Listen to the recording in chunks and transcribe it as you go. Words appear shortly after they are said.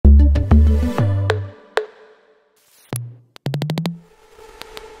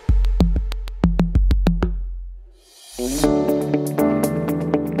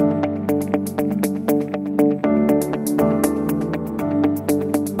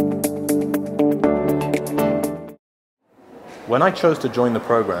When I chose to join the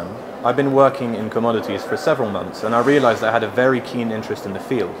program, I've been working in commodities for several months and I realized I had a very keen interest in the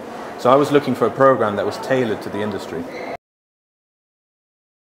field. So I was looking for a program that was tailored to the industry.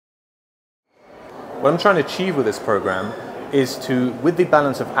 What I'm trying to achieve with this program is to, with the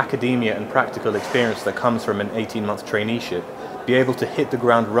balance of academia and practical experience that comes from an 18-month traineeship, be able to hit the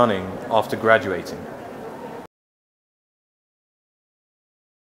ground running after graduating.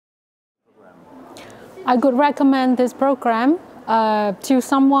 I could recommend this program to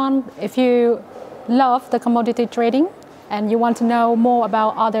someone if you love the commodity trading and you want to know more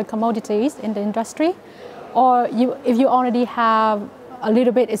about other commodities in the industry, or if you already have a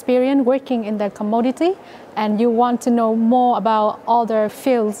little bit experience working in the commodity and you want to know more about other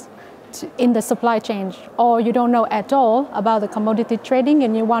fields in the supply chain, or you don't know at all about the commodity trading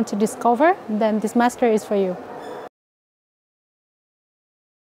and you want to discover, then this master is for you.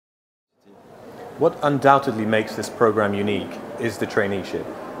 What undoubtedly makes this program unique is the traineeship.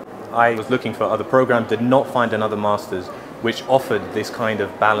 I was looking for other programs, did not find another master's which offered this kind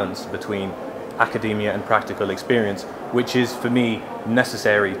of balance between academia and practical experience, which is for me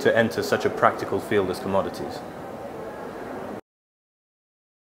necessary to enter such a practical field as commodities.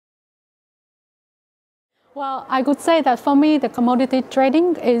 Well, I could say that for me the commodity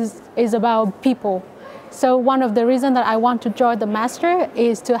trading is about people. So one of the reasons that I want to join the master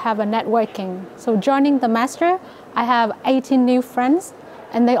is to have a networking. So joining the master, I have 18 new friends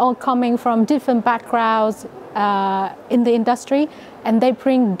and they all coming from different backgrounds in the industry, and they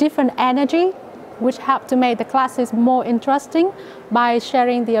bring different energy which help to make the classes more interesting by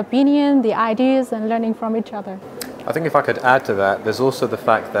sharing the opinion, the ideas and learning from each other. I think if I could add to that, there's also the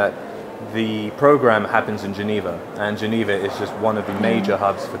fact that the program happens in Geneva, and Geneva is just one of the major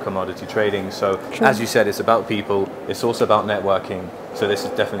hubs for commodity trading. So, true. As you said, it's about people, it's also about networking, so this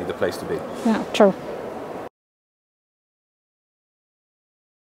is definitely the place to be. Yeah, true.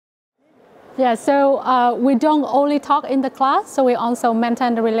 Yeah, so we don't only talk in the class, so we also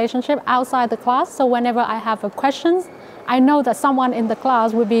maintain the relationship outside the class. So whenever I have a question, I know that someone in the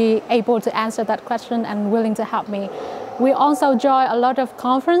class will be able to answer that question and willing to help me. We also join a lot of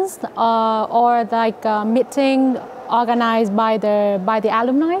conference or like meeting organized by the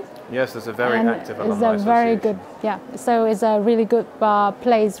alumni. Yes, there's a very active alumni association. It's a very good, yeah. So it's a really good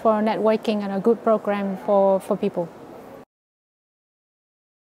place for networking and a good program for people.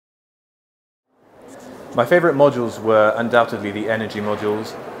 My favorite modules were undoubtedly the energy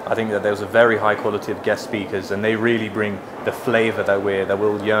modules. I think that there was a very high quality of guest speakers and they really bring the flavor that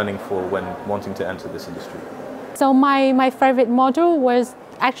we're yearning for when wanting to enter this industry. So my favorite module was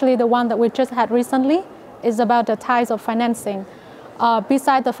actually the one that we just had recently. It's about the types of financing.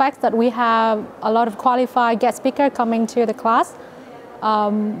 Besides the fact that we have a lot of qualified guest speakers coming to the class,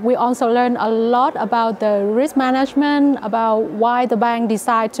 we also learn a lot about the risk management, about why the bank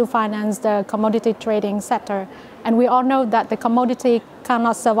decide to finance the commodity trading sector. And we all know that the commodity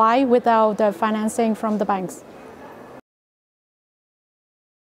cannot survive without the financing from the banks.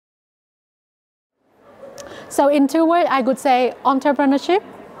 So in 2 words, I could say entrepreneurship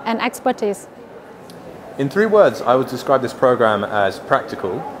and expertise. In 3 words, I would describe this program as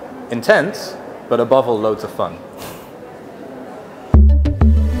practical, intense, but above all, loads of fun.